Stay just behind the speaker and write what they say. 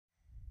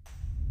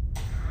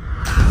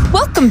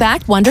Welcome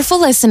back,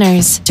 wonderful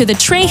listeners, to the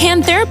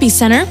Trahan Therapy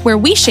Center, where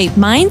we shape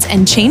minds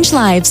and change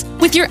lives,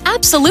 with your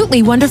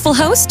absolutely wonderful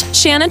host,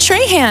 Shanna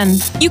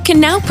Trahan. You can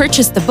now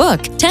purchase the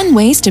book, 10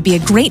 Ways to Be a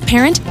Great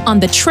Parent, on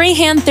the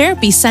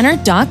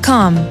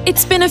TrahanTherapyCenter.com.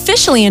 It's been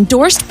officially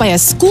endorsed by a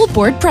school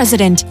board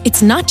president.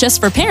 It's not just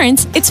for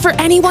parents, it's for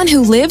anyone who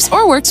lives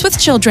or works with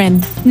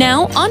children.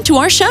 Now, on to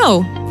our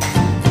show.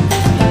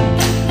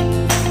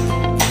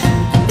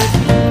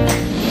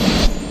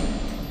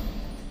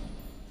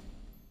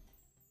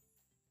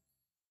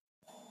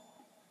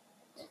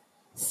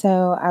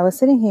 So I was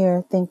sitting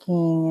here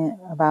thinking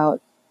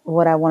about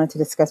what I wanted to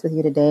discuss with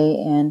you today,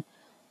 and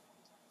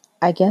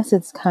I guess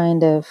it's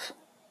kind of,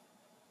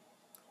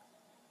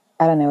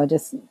 I don't know,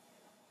 just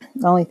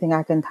the only thing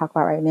I can talk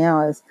about right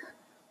now is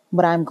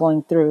what I'm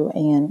going through,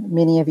 and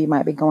many of you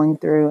might be going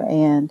through,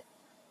 and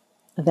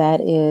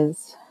that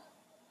is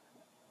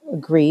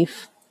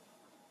grief.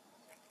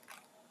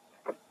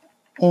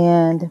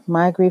 And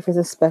my grief is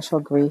a special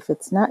grief.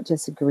 It's not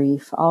just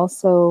grief,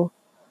 also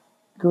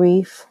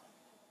grief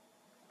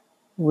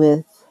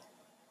with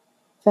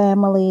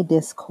family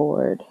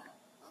discord.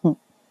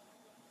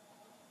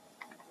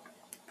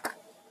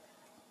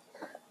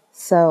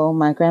 So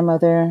my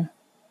grandmother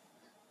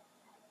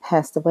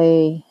passed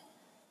away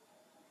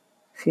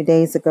a few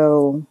days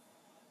ago,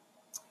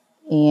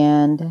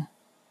 and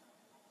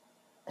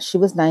she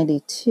was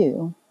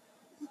 92.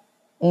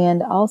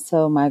 And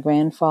also my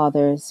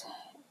grandfather's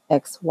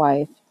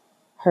ex-wife,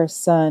 her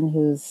son,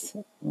 who's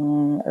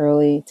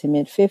early to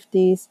mid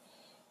 50s,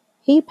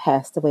 he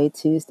passed away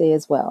Tuesday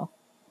as well.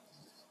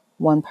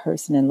 One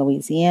person in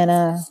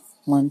Louisiana,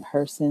 one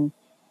person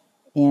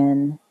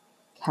in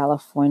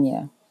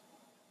California.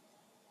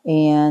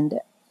 And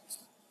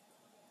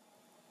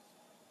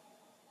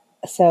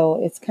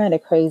so it's kind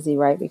of crazy,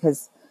 right?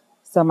 Because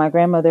so my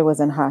grandmother was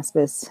in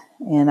hospice,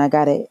 and I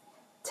got a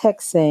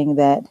text saying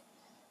that,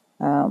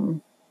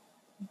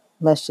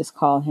 let's just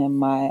call him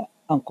my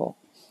uncle.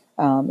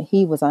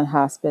 He was on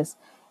hospice,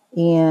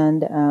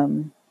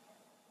 and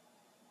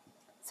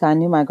so I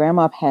knew my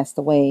grandma passed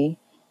away,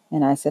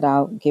 and I said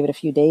I'll give it a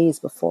few days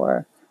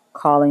before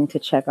calling to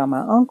check on my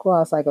uncle. I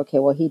was like, okay,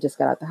 well, he just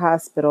got out the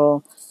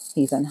hospital.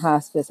 He's in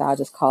hospice. I'll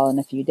just call in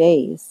a few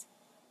days.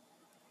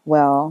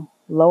 Well,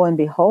 lo and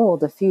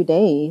behold, a few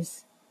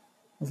days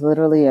was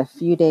literally a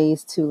few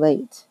days too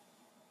late.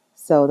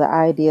 So the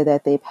idea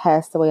that they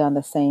passed away on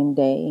the same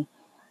day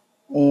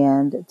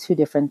and two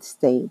different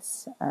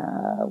states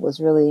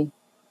was really,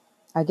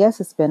 I guess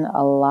it's been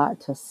a lot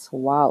to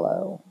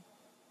swallow.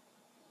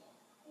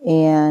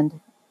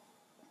 And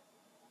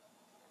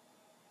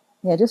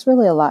yeah, just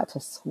really a lot to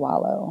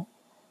swallow.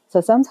 So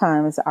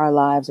sometimes our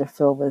lives are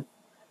filled with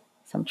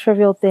some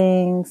trivial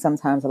things,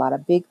 sometimes a lot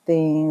of big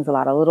things, a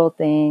lot of little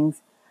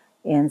things.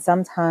 And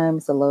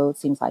sometimes the load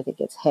seems like it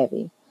gets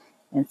heavy.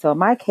 And so in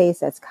my case,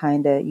 that's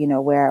kind of,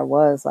 where I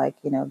was like,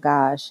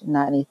 gosh,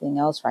 not anything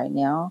else right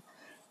now.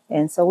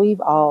 And so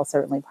we've all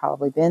certainly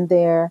probably been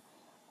there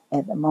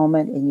at the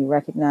moment, and you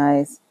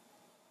recognize,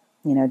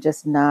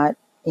 just not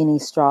any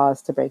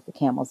straws to break the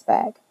camel's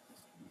back.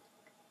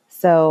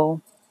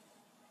 So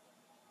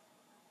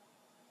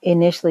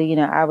initially,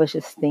 I was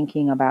just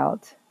thinking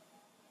about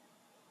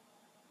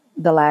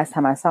the last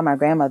time I saw my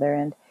grandmother,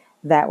 and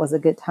that was a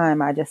good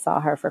time. I just saw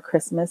her for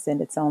Christmas,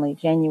 and it's only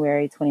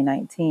January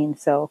 2019.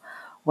 So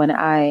when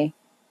I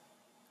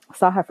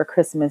saw her for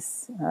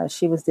Christmas,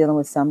 she was dealing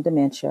with some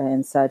dementia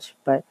and such.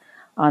 But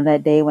on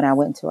that day when I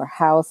went to her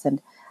house,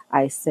 and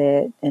I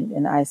said,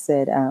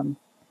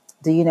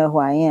 do you know who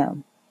I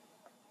am?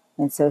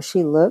 And so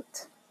she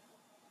looked,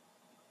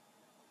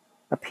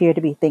 appeared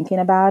to be thinking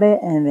about it.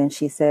 And then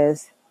she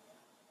says,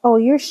 oh,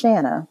 you're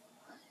Shanna.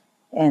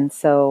 And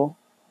so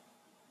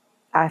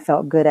I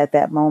felt good at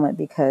that moment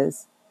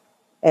because,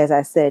 as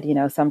I said,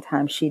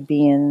 sometimes she'd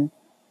be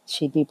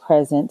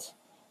present,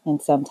 and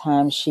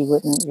sometimes she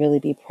wouldn't really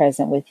be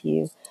present with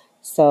you.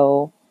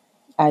 So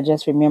I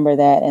just remember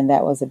that, and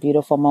that was a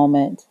beautiful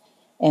moment.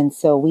 And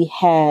so we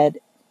had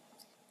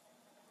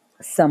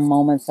some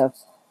moments of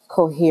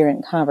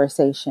coherent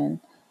conversation,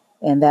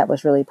 and that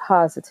was really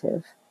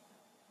positive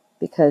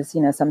because,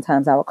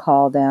 sometimes I would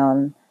call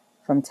down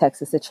from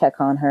Texas to check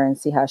on her and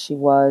see how she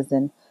was,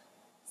 and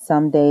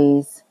some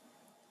days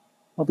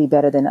will be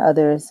better than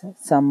others.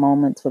 Some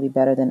moments will be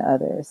better than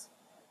others.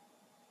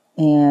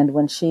 And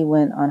when she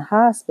went on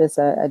hospice,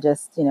 I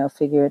just,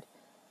 figured,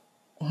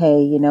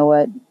 hey, you know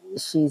what?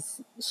 She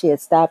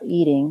had stopped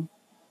eating,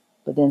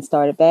 but then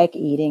started back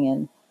eating.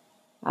 And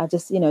I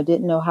just,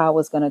 didn't know how it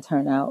was going to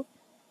turn out.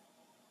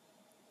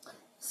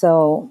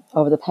 So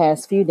over the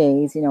past few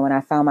days, when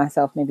I found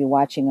myself maybe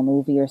watching a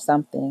movie or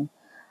something,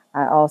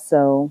 I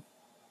also,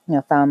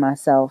 found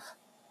myself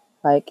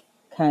like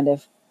kind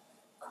of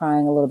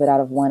crying a little bit out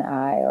of one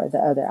eye or the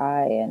other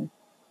eye. And,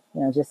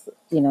 just,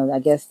 I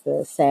guess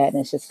the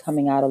sadness just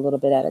coming out a little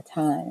bit at a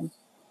time.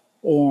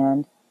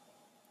 And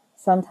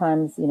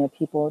sometimes,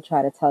 people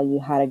try to tell you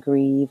how to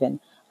grieve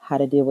and how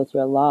to deal with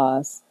your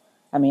loss.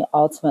 I mean,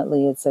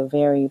 ultimately, it's a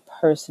very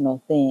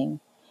personal thing.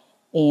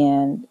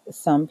 And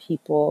some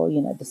people,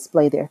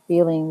 display their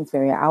feelings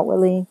very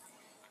outwardly,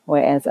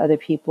 whereas other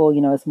people,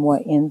 it's more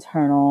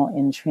internal,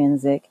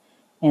 intrinsic,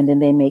 and then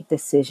they make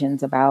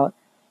decisions about,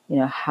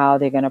 how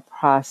they're going to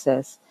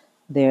process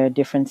their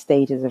different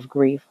stages of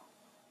grief.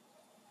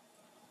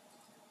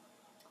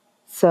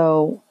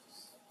 So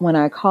when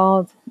I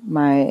called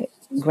my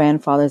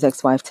grandfather's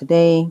ex-wife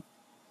today,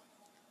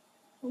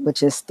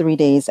 which is 3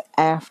 days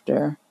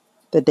after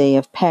the day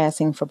of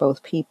passing for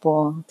both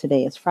people,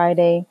 today is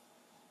Friday,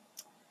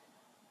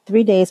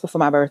 3 days before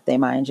my birthday,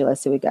 mind you.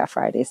 Let's see, we got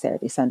Friday,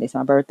 Saturday, Sunday. So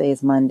my birthday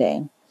is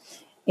Monday.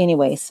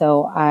 Anyway,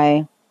 so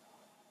I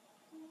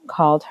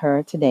called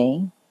her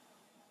today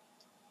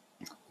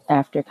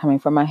after coming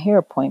from my hair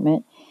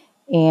appointment.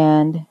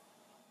 And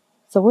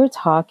so we're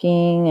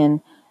talking,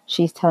 and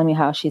she's telling me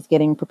how she's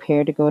getting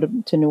prepared to go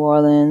to New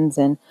Orleans.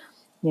 And,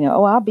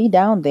 I'll be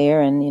down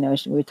there. And,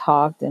 we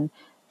talked. And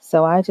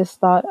so I just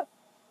thought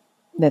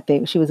that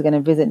she was going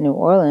to visit New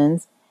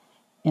Orleans.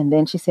 And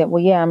then she said,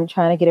 well, yeah, I'm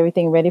trying to get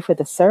everything ready for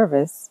the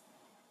service.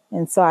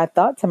 And so I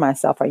thought to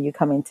myself, are you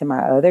coming to my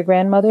other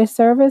grandmother's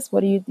service?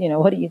 What are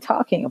you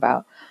talking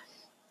about?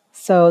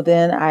 So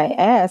then I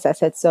asked, I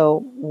said,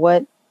 so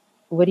what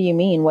do you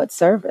mean? What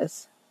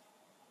service?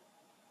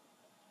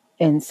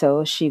 And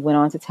so she went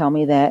on to tell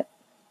me that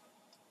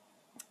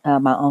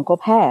my uncle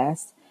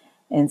passed.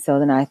 And so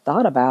then I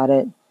thought about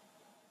it,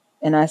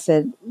 and I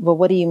said, well,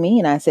 what do you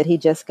mean? I said, he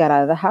just got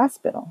out of the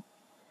hospital.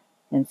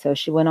 And so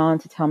she went on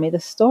to tell me the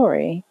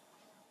story.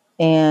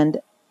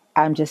 And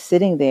I'm just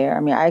sitting there. I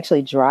mean, I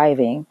actually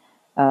driving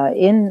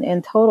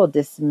in total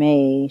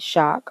dismay,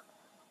 shock,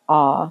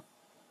 awe,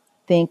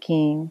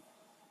 thinking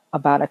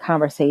about a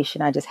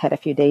conversation I just had a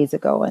few days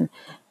ago. And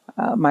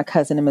my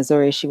cousin in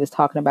Missouri, she was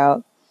talking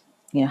about,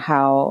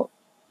 how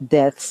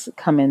deaths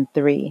come in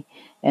three.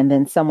 And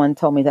then someone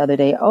told me the other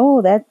day,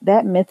 oh,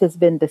 that myth has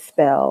been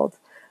dispelled.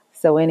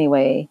 So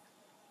anyway,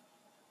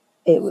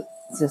 it was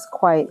just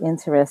quite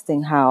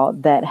interesting how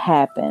that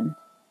happened.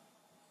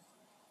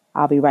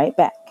 I'll be right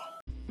back.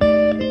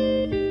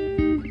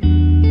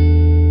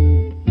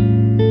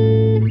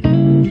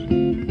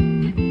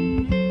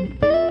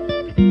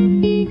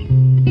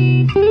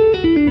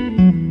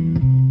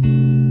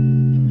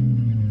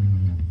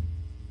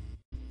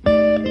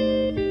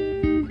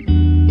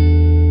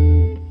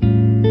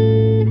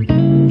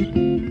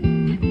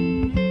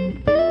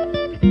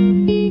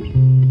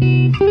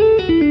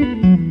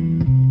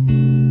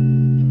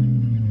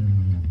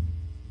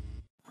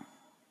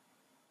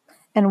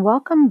 And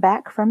welcome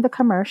back from the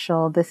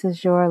commercial. This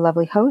is your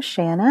lovely host,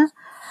 Shanna.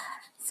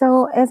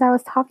 So as I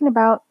was talking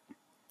about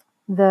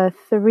the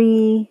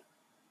 3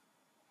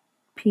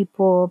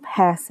 people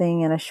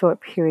passing in a short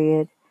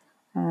period,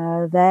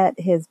 that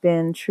has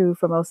been true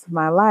for most of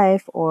my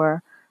life,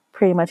 or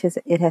pretty much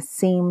it has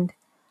seemed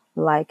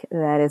like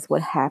that is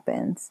what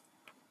happens.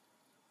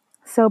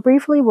 So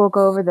briefly, we'll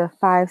go over the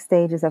 5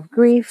 stages of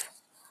grief.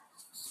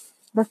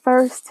 The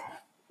first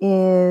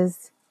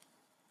is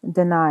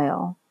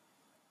denial.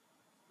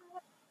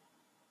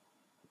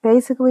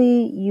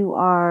 Basically, you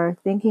are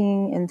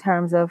thinking in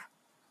terms of,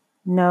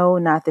 no,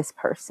 not this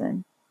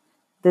person.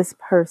 This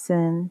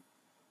person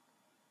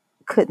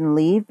couldn't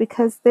leave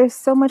because there's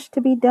so much to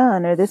be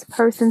done, or this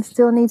person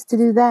still needs to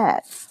do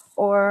that,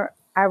 or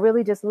I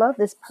really just love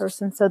this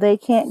person, so they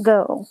can't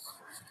go.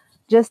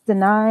 Just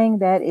denying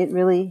that it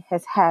really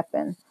has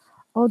happened.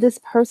 Oh, this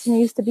person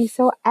used to be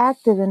so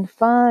active and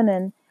fun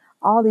and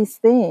all these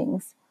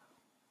things.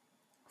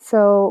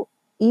 So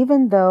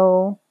even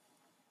though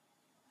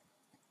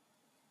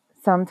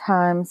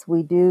sometimes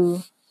we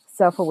do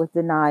suffer with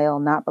denial,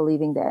 not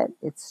believing that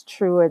it's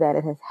true or that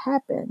it has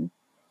happened,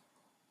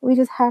 we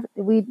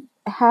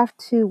have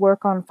to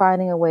work on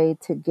finding a way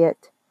to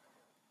get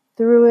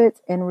through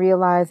it and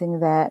realizing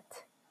that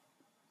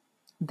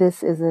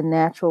this is a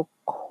natural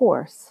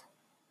course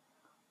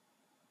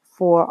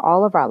for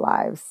all of our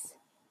lives,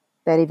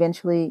 that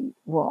eventually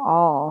we'll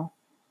all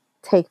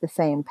take the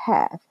same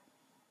path.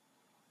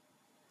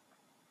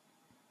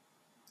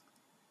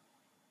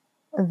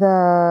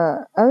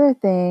 The other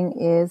thing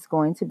is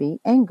going to be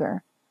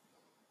anger.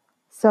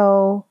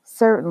 So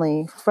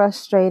certainly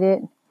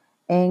frustrated,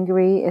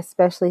 angry,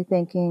 especially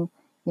thinking,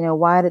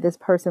 why did this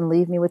person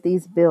leave me with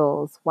these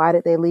bills? Why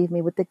did they leave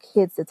me with the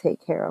kids to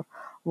take care of?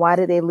 Why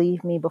did they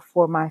leave me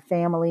before my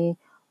family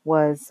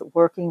was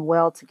working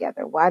well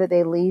together? Why did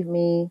they leave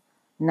me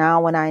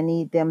now when I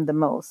need them the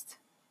most?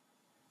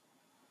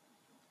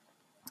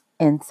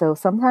 And so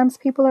sometimes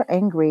people are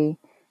angry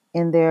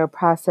in their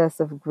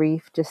process of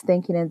grief, just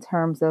thinking in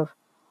terms of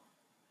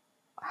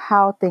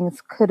how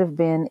things could have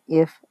been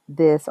if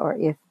this or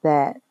if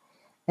that.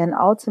 And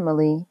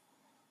ultimately,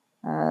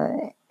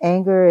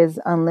 anger is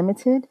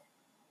unlimited,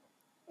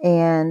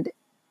 and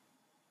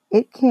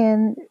it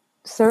can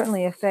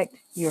certainly affect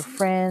your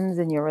friends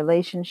and your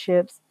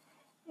relationships.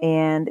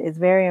 And it's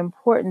very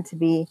important to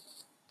be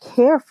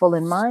careful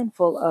and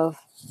mindful of,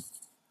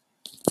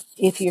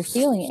 if you're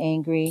feeling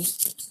angry,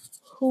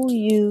 who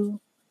you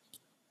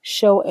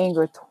show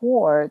anger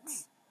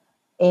towards,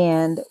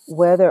 and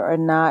whether or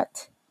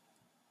not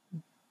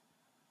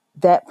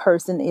that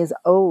person is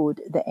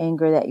owed the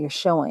anger that you're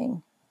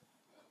showing.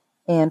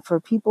 And for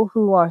people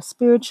who are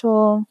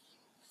spiritual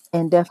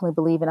and definitely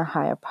believe in a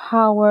higher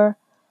power,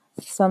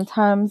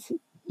 sometimes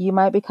you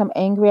might become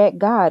angry at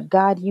God.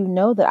 God, you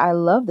know that I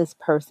love this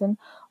person.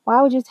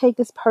 Why would you take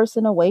this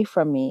person away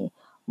from me?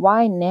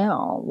 Why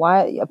now?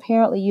 Why?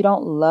 Apparently you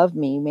don't love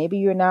me. Maybe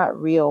you're not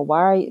real.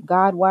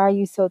 God, why are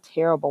you so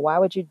terrible? Why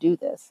would you do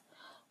this?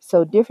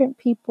 So different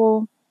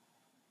people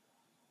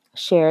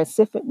share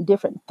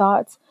different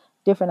thoughts,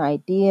 different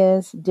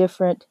ideas,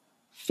 different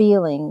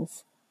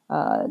feelings,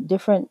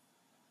 different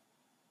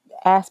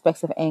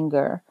aspects of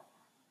anger.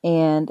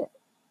 And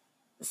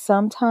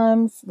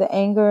sometimes the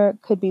anger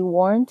could be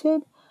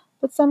warranted,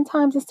 but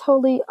sometimes it's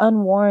totally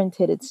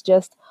unwarranted. It's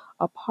just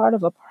a part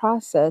of a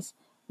process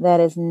that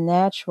is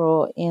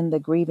natural in the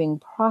grieving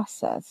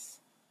process.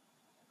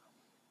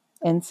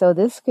 And so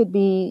this could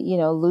be,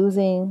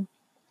 losing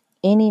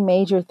any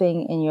major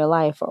thing in your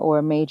life or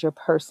a major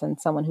person,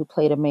 someone who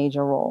played a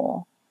major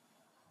role.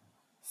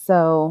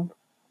 So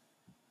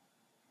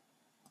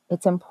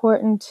it's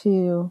important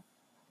to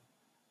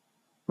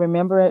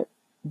remember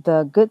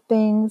the good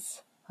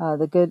things,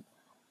 the good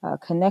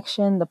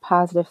connection, the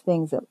positive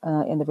things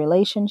in the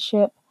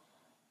relationship,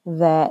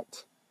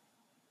 that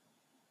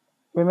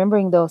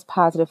remembering those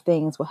positive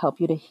things will help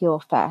you to heal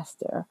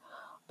faster.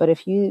 But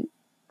if you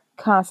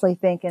constantly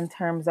think in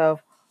terms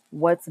of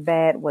what's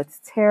bad,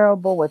 what's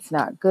terrible, what's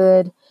not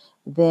good,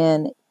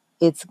 then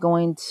things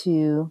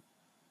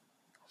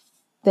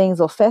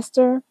will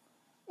fester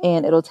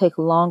and it'll take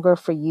longer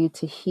for you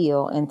to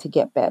heal and to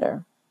get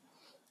better.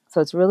 So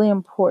it's really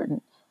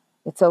important.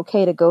 It's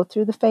okay to go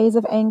through the phase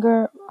of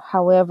anger.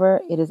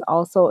 However, it is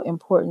also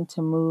important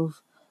to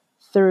move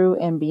through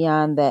and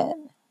beyond that.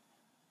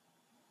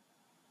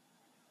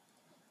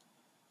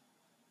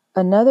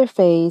 Another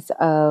phase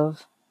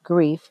of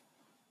grief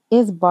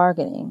is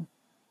bargaining.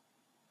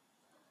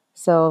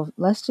 So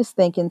let's just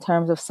think in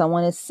terms of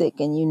someone is sick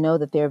and you know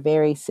that they're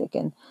very sick,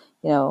 and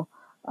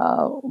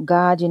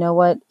God, you know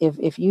what?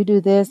 If you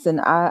do this, then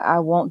I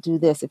won't do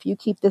this. If you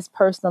keep this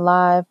person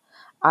alive,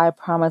 I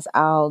promise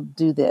I'll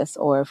do this.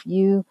 Or if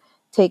you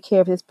take care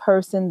of this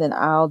person, then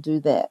I'll do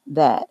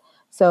that.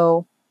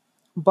 So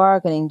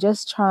bargaining,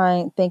 just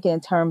thinking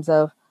in terms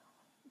of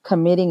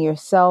committing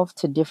yourself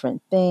to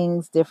different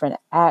things, different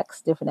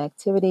acts, different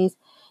activities,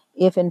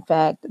 if in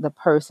fact the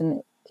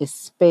person is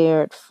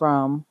spared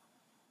from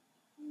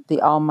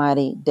the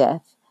almighty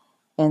death.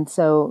 And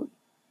so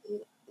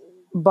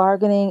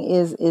bargaining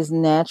is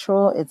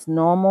natural, it's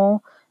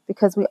normal,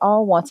 because we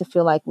all want to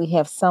feel like we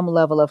have some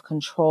level of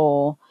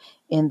control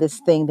in this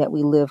thing that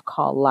we live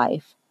called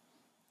life.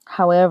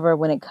 However,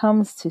 when it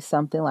comes to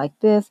something like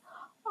this,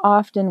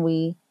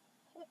 often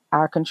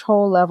our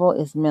control level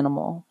is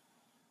minimal.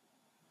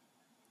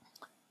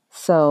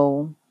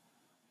 So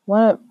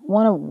want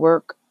to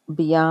work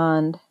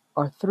beyond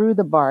or through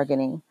the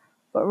bargaining,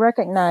 but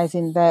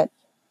recognizing that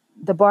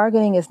the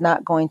bargaining is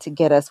not going to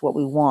get us what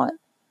we want.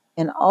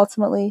 And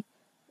ultimately,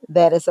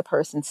 that is a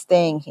person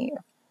staying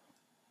here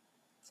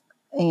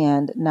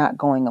and not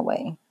going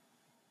away.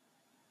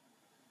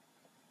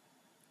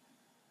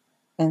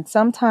 And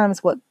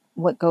sometimes what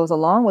goes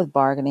along with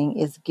bargaining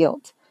is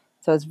guilt.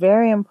 So it's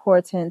very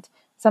important.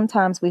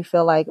 Sometimes we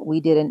feel like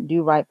we didn't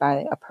do right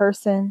by a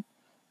person,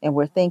 and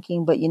we're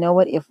thinking, but you know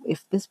what?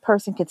 If this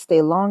person could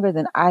stay longer,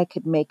 then I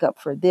could make up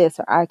for this,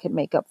 or I could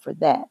make up for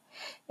that.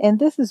 And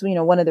this is,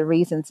 one of the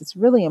reasons it's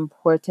really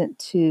important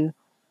to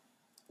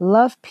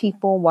love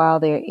people while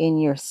they're in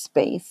your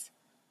space.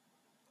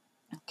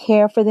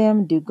 Care for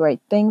them, do great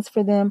things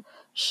for them,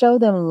 show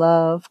them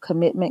love,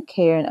 commitment,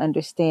 care, and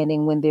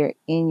understanding when they're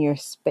in your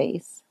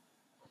space,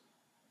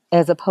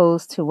 as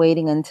opposed to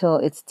waiting until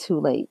it's too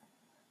late.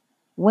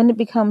 When it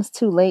becomes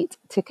too late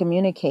to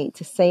communicate,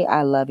 to say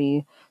I love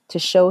you, to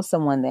show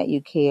someone that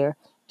you care,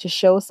 to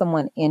show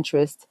someone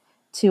interest,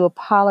 to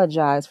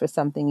apologize for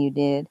something you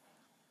did,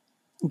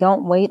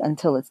 don't wait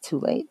until it's too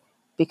late,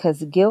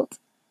 because guilt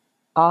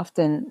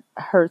often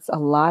hurts a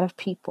lot of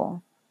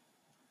people.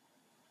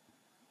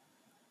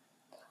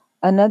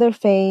 Another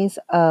phase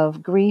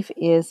of grief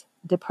is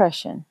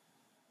depression.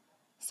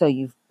 So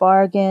you've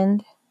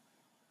bargained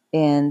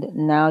and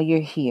now you're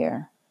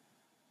here.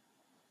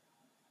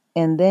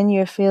 And then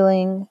you're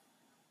feeling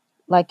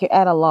like you're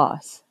at a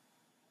loss.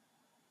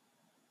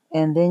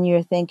 And then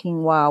you're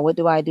thinking, wow, what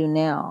do I do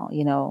now?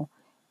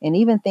 And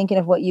even thinking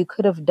of what you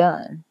could have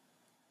done.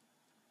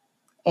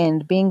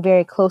 And being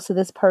very close to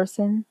this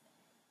person,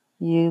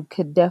 you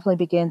could definitely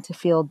begin to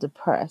feel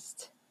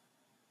depressed.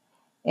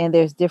 And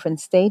there's different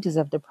stages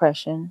of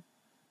depression.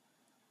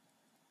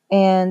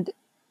 And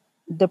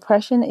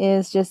depression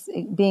is just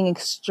being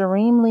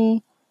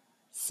extremely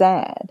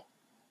sad.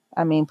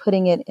 I mean,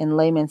 putting it in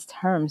layman's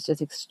terms,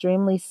 just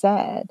extremely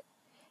sad.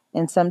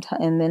 And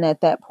then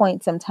at that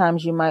point,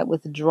 sometimes you might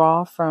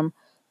withdraw from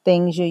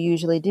things you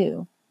usually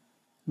do.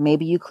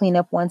 Maybe you clean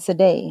up once a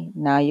day.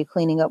 Now you're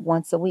cleaning up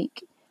once a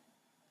week.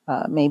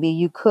 Maybe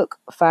you cook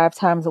 5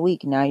 times a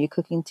week. Now you're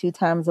cooking 2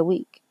 times a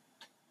week.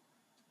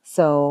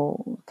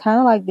 So kind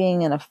of like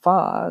being in a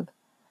fog,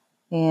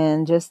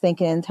 and just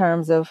thinking in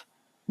terms of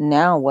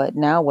now what?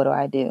 Now what do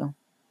I do?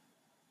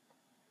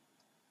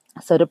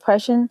 So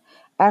depression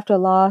after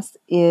loss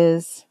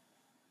is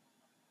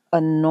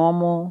a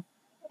normal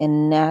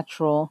and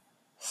natural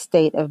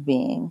state of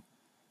being.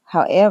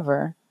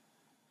 However,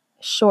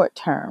 short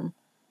term,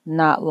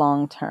 not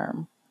long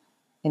term.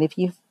 And if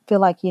you feel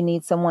like you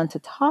need someone to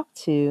talk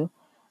to,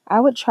 I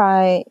would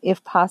try,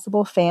 if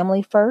possible,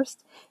 family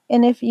first.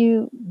 And if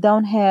you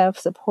don't have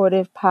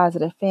supportive,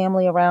 positive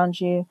family around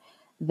you,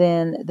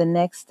 then the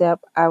next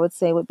step I would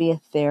say would be a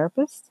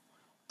therapist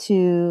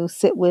to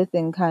sit with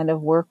and kind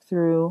of work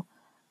through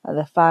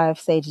the 5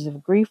 stages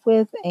of grief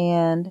with,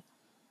 and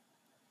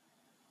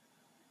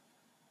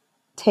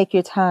take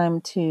your time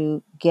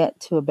to get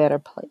to a better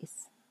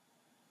place.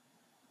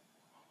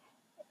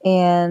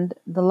 And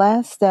the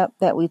last step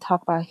that we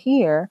talk about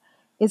here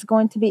is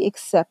going to be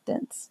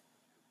acceptance.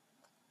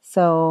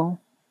 So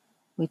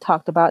we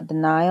talked about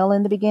denial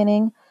in the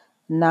beginning,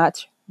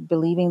 not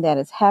believing that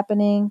it's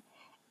happening,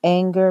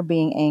 anger,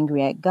 being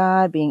angry at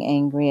God, being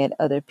angry at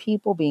other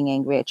people, being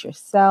angry at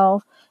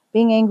yourself,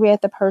 being angry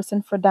at the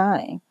person for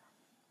dying,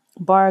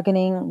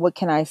 bargaining, what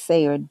can I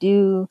say or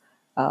do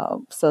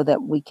so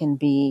that we can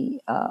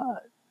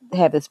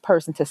have this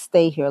person to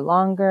stay here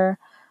longer,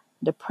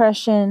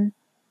 depression,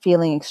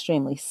 feeling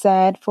extremely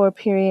sad for a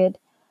period,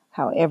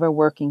 however,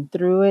 working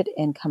through it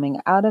and coming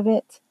out of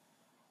it.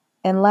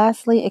 And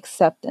lastly,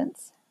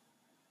 acceptance.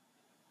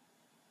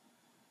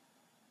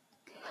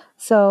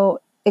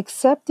 So,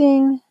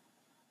 accepting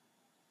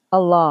a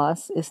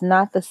loss is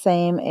not the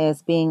same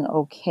as being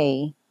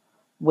okay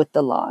with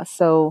the loss.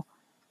 So,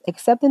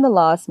 accepting the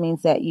loss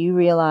means that you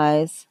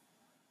realize,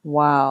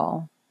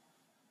 wow,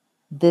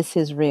 this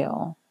is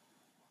real.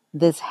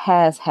 This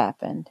has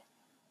happened.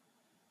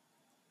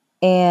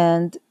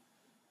 And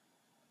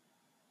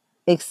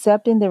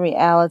accepting the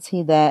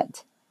reality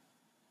that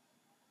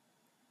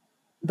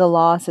the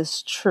loss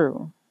is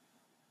true,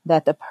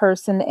 that the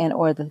person and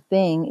or the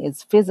thing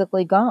is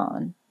physically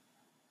gone,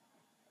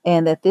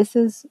 and that this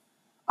is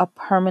a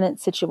permanent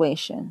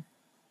situation.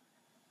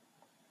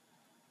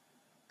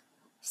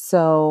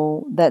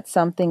 So that's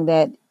something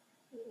that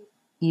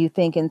you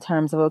think in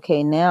terms of,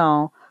 okay,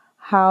 now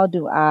how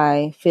do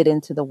I fit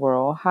into the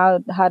world? How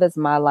does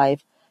my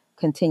life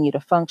continue to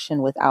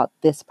function without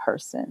this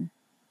person?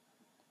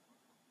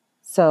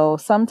 So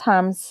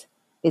sometimes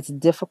it's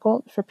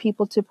difficult for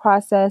people to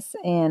process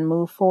and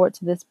move forward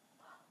to this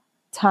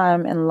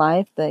time in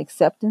life, the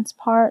acceptance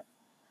part.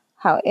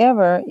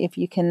 However, if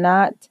you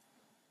cannot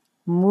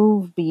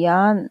move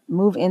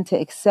into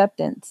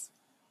acceptance,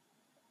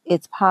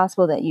 it's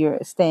possible that you're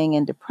staying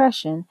in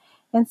depression,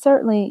 and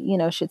certainly,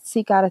 should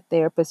seek out a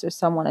therapist or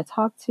someone to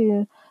talk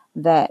to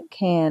that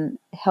can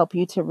help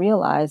you to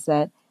realize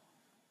that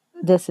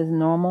this is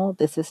normal,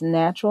 this is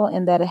natural,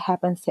 and that it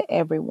happens to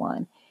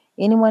everyone.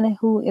 Anyone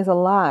who is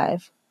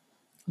alive,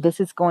 this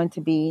is going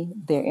to be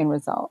their end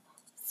result.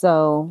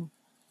 So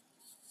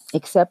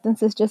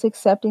acceptance is just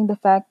accepting the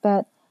fact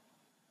that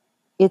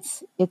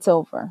it's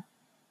over.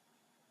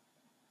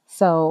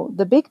 So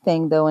the big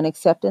thing, though, in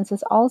acceptance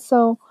is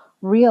also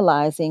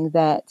realizing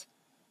that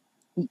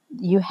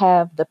you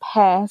have the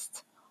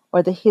past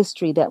or the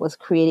history that was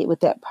created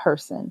with that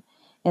person.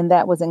 And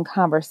that was in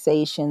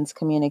conversations,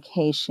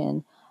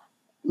 communication,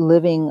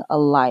 living a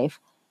life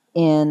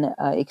in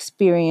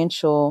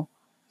experiential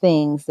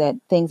things that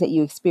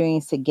you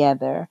experienced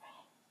together,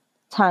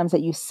 times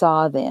that you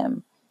saw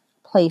them,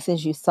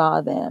 places you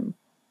saw them,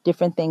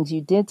 different things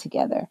you did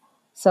together.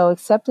 So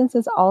acceptance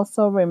is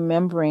also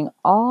remembering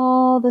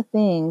all the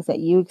things that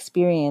you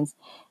experienced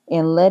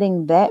and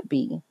letting that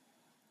be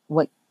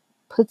what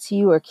puts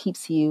you or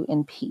keeps you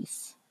in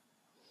peace.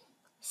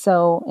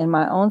 So in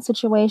my own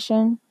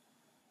situation,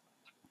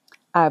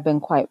 I've been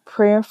quite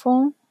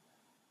prayerful.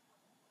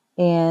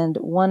 And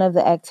one of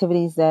the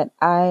activities that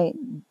I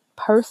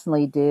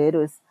personally did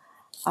was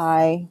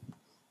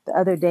the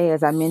other day,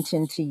 as I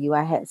mentioned to you,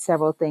 I had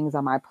several things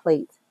on my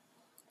plate.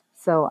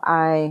 So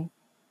I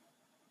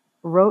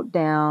wrote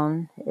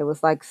down, it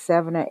was like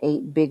 7 or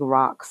 8 big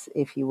rocks,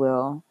 if you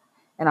will.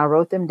 And I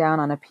wrote them down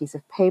on a piece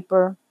of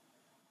paper.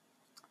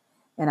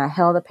 And I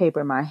held the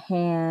paper in my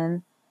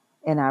hand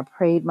and I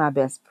prayed my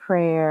best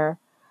prayer.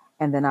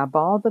 And then I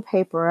balled the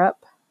paper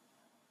up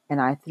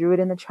and I threw it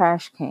in the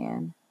trash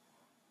can.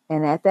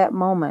 And at that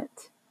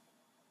moment,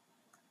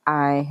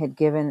 I had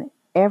given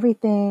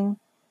everything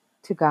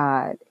to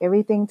God,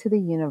 everything to the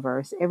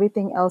universe,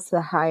 everything else to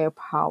the higher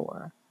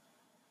power.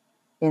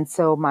 And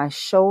so my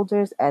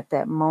shoulders at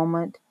that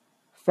moment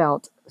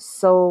felt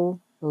so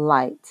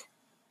light,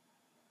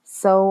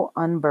 so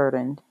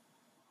unburdened.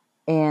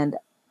 And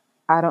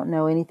I don't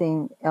know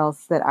anything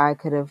else that I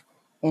could have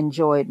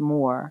enjoyed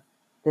more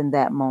than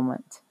that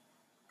moment.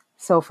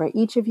 So for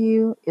each of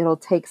you, it'll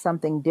take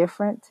something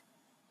different.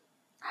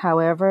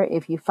 However,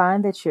 if you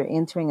find that you're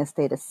entering a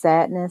state of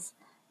sadness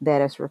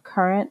that is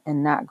recurrent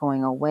and not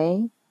going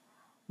away,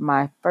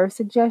 my first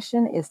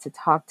suggestion is to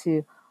talk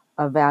to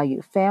a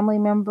valued family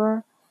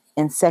member.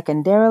 And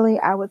secondarily,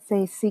 I would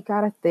say seek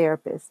out a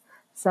therapist,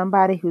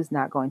 somebody who's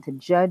not going to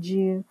judge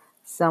you,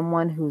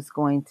 someone who's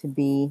going to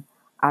be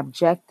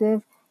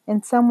objective,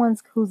 and someone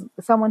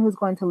who's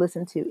going to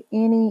listen to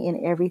any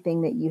and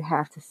everything that you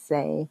have to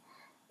say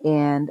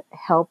and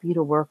help you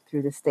to work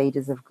through the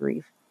stages of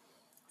grief.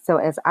 So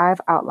as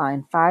I've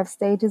outlined 5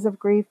 stages of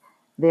grief,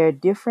 there are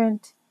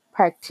different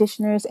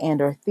practitioners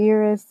and or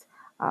theorists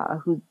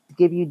who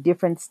give you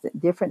different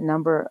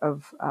number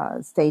of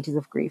stages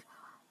of grief.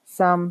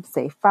 Some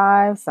say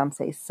 5, some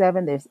say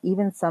 7. There's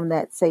even some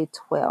that say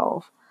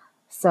 12.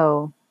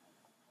 So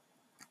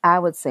I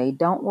would say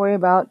don't worry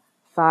about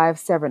 5,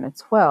 7, or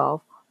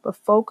 12, but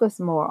focus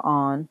more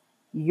on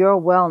your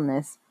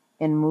wellness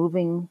and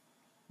moving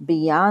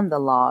beyond the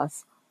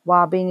loss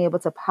while being able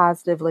to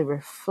positively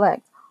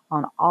reflect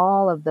on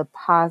all of the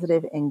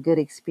positive and good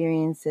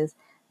experiences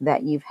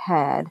that you've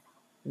had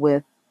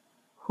with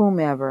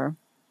whomever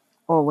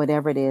or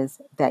whatever it is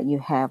that you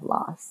have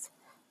lost.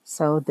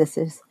 So this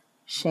is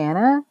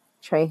Shanna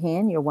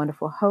Trahan, your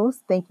wonderful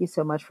host. Thank you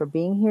so much for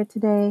being here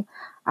today.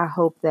 I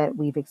hope that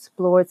we've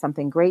explored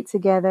something great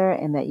together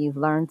and that you've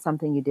learned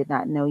something you did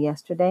not know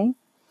yesterday.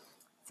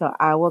 So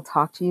I will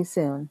talk to you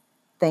soon.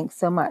 Thanks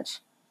so much.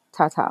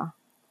 Ta-ta.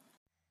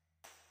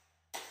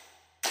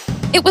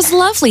 It was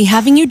lovely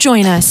having you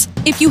join us.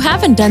 If you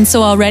haven't done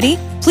so already,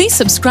 please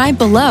subscribe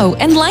below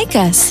and like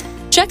us.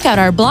 Check out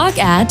our blog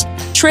at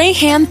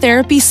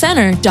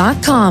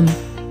TrahanTherapyCenter.com.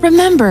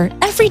 Remember,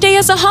 every day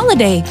is a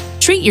holiday.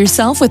 Treat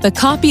yourself with a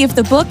copy of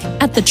the book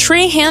at the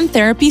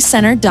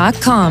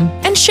TrahanTherapyCenter.com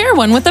and share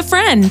one with a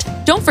friend.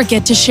 Don't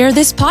forget to share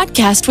this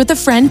podcast with a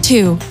friend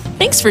too.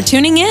 Thanks for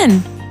tuning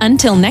in.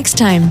 Until next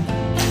time.